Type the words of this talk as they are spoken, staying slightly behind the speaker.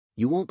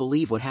You won't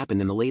believe what happened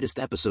in the latest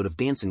episode of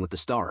Dancing with the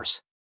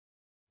Stars.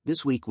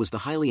 This week was the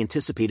highly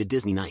anticipated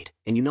Disney night,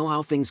 and you know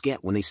how things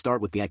get when they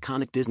start with the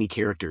iconic Disney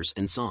characters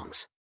and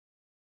songs.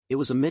 It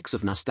was a mix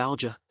of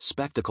nostalgia,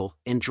 spectacle,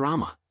 and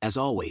drama, as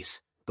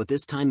always, but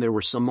this time there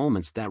were some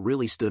moments that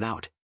really stood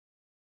out.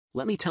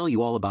 Let me tell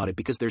you all about it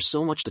because there's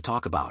so much to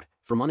talk about,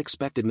 from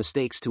unexpected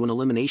mistakes to an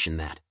elimination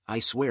that, I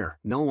swear,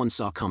 no one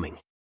saw coming.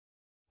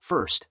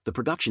 First, the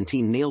production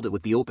team nailed it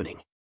with the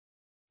opening.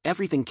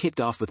 Everything kicked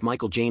off with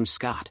Michael James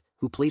Scott,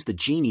 who plays the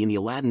genie in the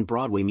Aladdin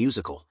Broadway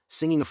musical,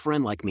 singing A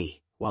Friend Like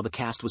Me, while the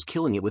cast was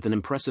killing it with an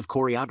impressive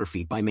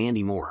choreography by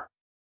Mandy Moore.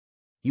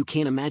 You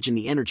can't imagine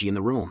the energy in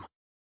the room.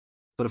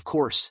 But of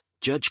course,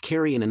 Judge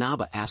Carrie and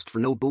Inaba asked for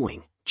no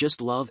booing,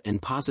 just love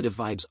and positive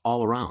vibes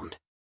all around.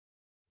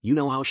 You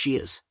know how she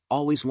is,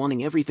 always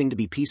wanting everything to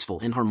be peaceful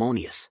and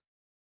harmonious.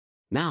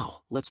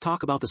 Now, let's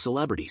talk about the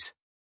celebrities.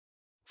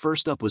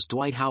 First up was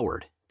Dwight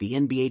Howard, the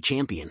NBA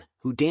champion,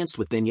 who danced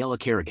with Daniela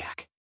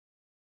Karagak.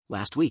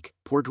 Last week,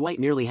 poor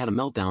Dwight nearly had a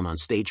meltdown on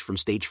stage from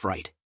stage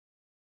fright.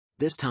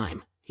 This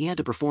time, he had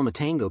to perform a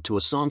tango to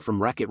a song from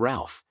Wreck-It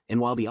Ralph, and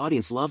while the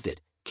audience loved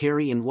it,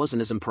 Carrie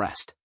wasn't as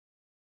impressed.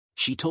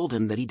 She told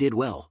him that he did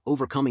well,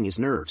 overcoming his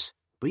nerves,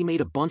 but he made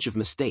a bunch of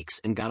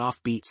mistakes and got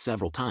off beat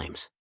several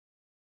times.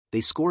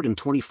 They scored him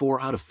 24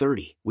 out of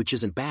 30, which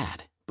isn't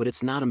bad, but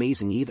it's not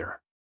amazing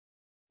either.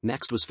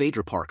 Next was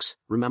Phaedra Parks,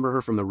 remember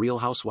her from The Real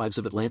Housewives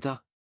of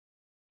Atlanta?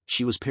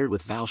 She was paired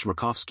with Val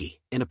Schmirkovsky,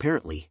 and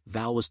apparently,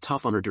 Val was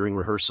tough on her during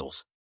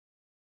rehearsals.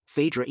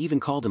 Phaedra even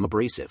called him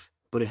abrasive,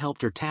 but it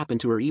helped her tap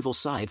into her evil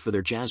side for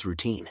their jazz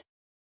routine.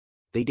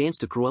 They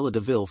danced to Cruella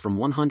de Vil from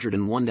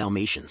 101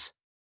 Dalmatians.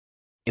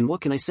 And what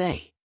can I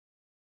say?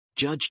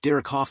 Judge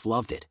Derek Hoff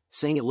loved it,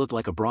 saying it looked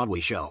like a Broadway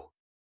show.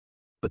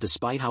 But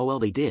despite how well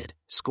they did,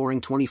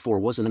 scoring 24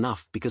 wasn't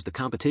enough because the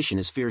competition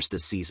is fierce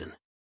this season.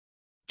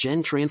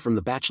 Jen Tran from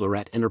The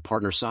Bachelorette and her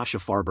partner Sasha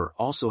Farber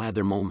also had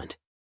their moment.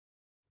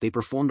 They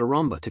performed a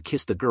rumba to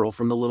Kiss the Girl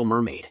from The Little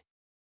Mermaid.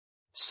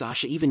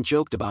 Sasha even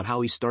joked about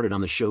how he started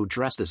on the show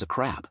dressed as a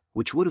crab,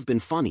 which would have been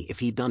funny if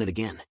he'd done it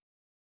again.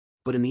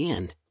 But in the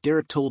end,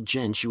 Derek told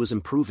Jen she was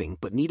improving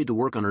but needed to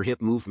work on her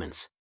hip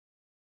movements.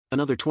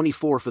 Another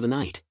 24 for the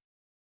night.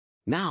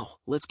 Now,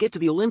 let's get to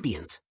the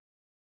Olympians.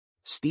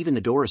 Steven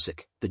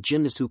Nadorosik, the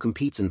gymnast who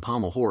competes in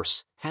pommel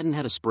horse, hadn't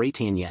had a spray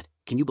tan yet,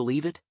 can you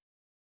believe it?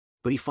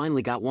 But he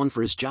finally got one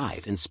for his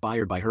jive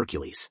inspired by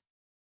Hercules.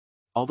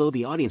 Although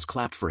the audience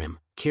clapped for him,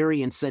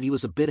 Carrie said he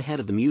was a bit ahead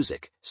of the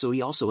music, so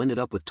he also ended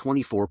up with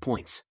 24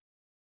 points.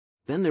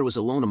 Then there was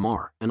Ilona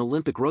Maher, an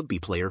Olympic rugby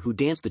player who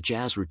danced a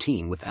jazz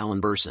routine with Alan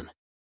Burson.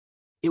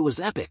 It was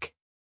epic.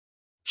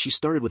 She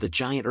started with a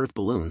giant earth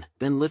balloon,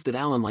 then lifted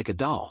Alan like a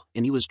doll,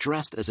 and he was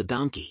dressed as a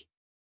donkey.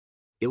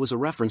 It was a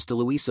reference to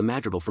Luisa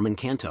Madrigal from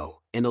Encanto,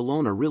 and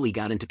Ilona really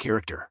got into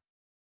character.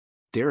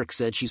 Derek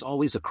said she's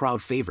always a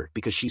crowd favorite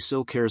because she's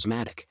so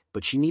charismatic,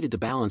 but she needed to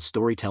balance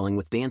storytelling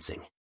with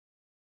dancing.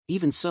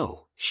 Even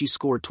so, she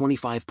scored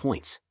 25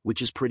 points, which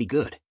is pretty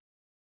good.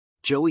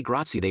 Joey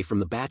Graziadei from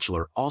The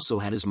Bachelor also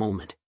had his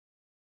moment.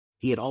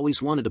 He had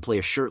always wanted to play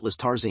a shirtless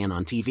Tarzan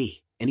on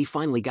TV, and he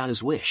finally got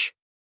his wish.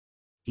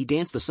 He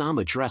danced the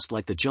samba dressed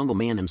like the Jungle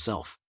Man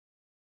himself.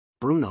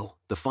 Bruno,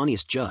 the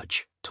funniest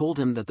judge, told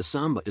him that the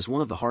samba is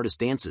one of the hardest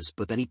dances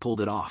but that he pulled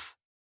it off.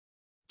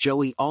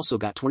 Joey also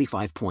got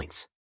 25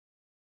 points.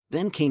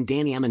 Then came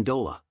Danny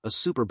Amendola, a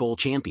Super Bowl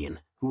champion,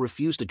 who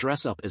refused to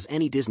dress up as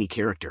any Disney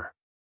character.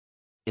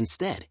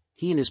 Instead,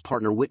 he and his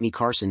partner Whitney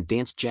Carson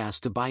danced jazz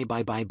to Bye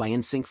Bye Bye by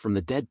NSYNC from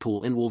the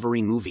Deadpool and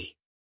Wolverine movie.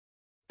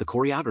 The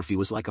choreography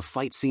was like a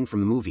fight scene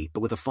from the movie but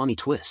with a funny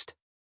twist.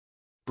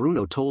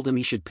 Bruno told him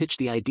he should pitch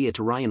the idea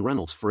to Ryan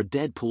Reynolds for a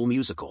Deadpool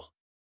musical.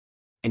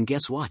 And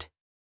guess what?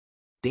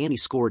 Danny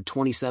scored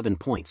 27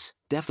 points,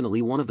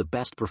 definitely one of the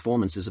best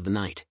performances of the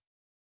night.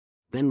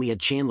 Then we had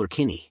Chandler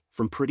Kinney,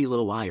 from Pretty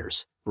Little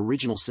Liars,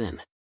 Original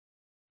Sin.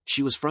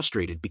 She was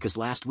frustrated because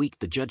last week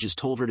the judges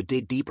told her to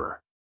dig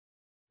deeper.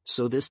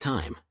 So this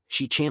time,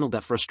 she channeled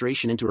that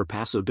frustration into her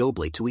Paso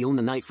Doble to We Own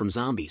the Night from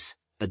Zombies,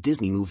 a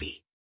Disney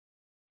movie.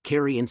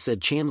 Carrie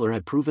said Chandler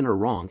had proven her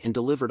wrong and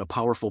delivered a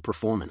powerful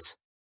performance.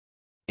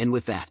 And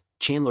with that,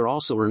 Chandler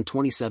also earned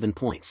 27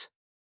 points.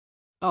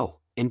 Oh,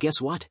 and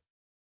guess what?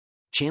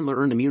 Chandler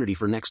earned immunity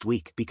for next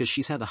week because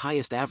she's had the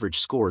highest average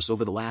scores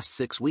over the last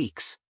 6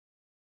 weeks.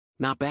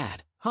 Not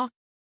bad, huh?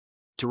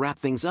 To wrap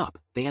things up,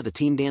 they had the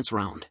team dance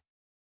round.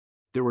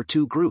 There were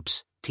 2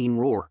 groups, Team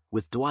Roar,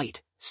 with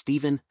Dwight,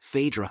 Steven,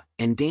 Phaedra,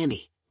 and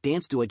Danny,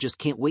 danced to I Just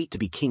Can't Wait to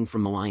Be King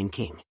from The Lion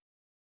King.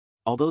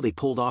 Although they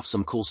pulled off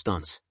some cool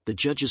stunts, the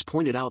judges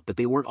pointed out that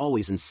they weren't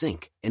always in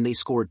sync, and they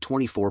scored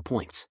 24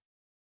 points.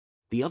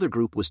 The other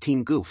group was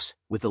Team Goofs,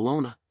 with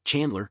Ilona,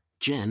 Chandler,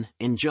 Jen,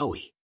 and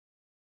Joey.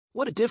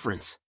 What a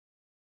difference!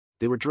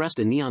 They were dressed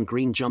in neon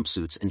green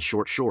jumpsuits and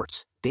short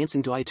shorts,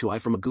 dancing to I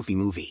from a Goofy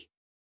movie.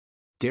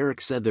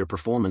 Derek said their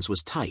performance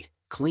was tight,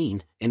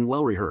 clean, and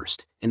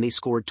well-rehearsed, and they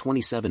scored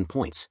 27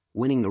 points,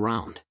 winning the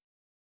round.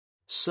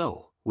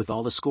 So, with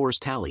all the scores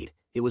tallied,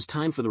 it was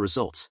time for the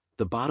results.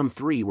 The bottom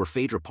 3 were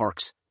Phaedra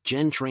Parks,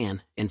 Jen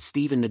Tran, and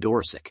Steven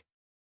Nadorosik.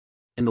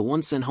 and the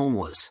one sent home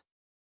was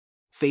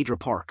Phaedra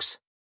Parks.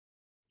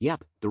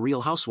 Yep, the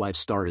Real Housewives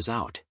star is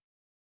out.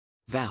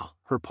 Val,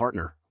 her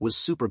partner, was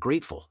super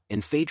grateful,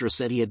 and Phaedra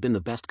said he had been the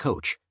best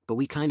coach, but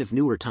we kind of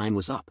knew her time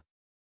was up.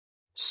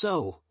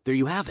 So, there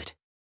you have it.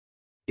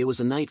 It was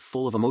a night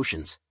full of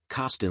emotions,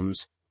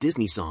 costumes,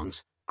 Disney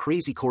songs,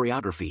 crazy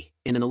choreography,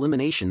 and an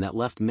elimination that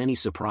left many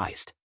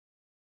surprised.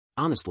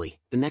 Honestly,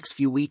 the next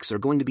few weeks are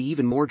going to be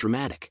even more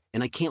dramatic,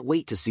 and I can't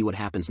wait to see what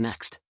happens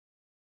next.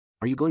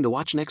 Are you going to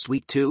watch next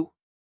week too?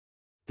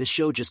 This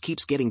show just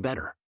keeps getting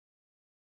better.